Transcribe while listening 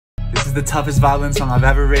This is the toughest violin song I've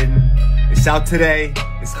ever written. It's out today.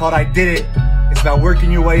 It's called I Did It. It's about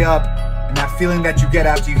working your way up and that feeling that you get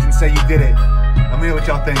after you can say you did it. Let me know what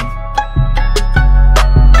y'all think.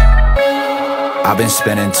 I've been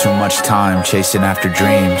spending too much time chasing after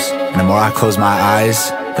dreams, and the more I close my eyes,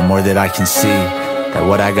 the more that I can see that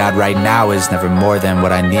what I got right now is never more than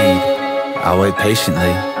what I need. I'll wait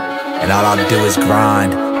patiently, and all I'll do is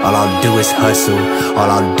grind. All I'll do is hustle, all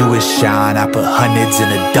I'll do is shine. I put hundreds in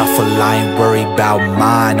a duffel, I ain't worried about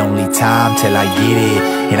mine. Only time till I get it,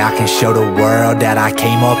 and I can show the world that I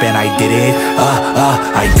came up and I did it.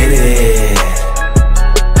 I did it.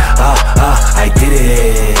 I did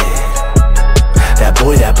it. That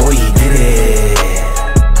boy, he did it.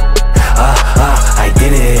 I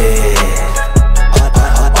did it.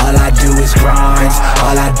 All I do is grind,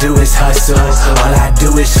 all I do is hustle, all I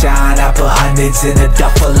do is shine. I put hundreds in a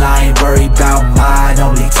duffel, I ain't worried about mine.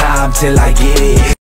 Only time till I get it.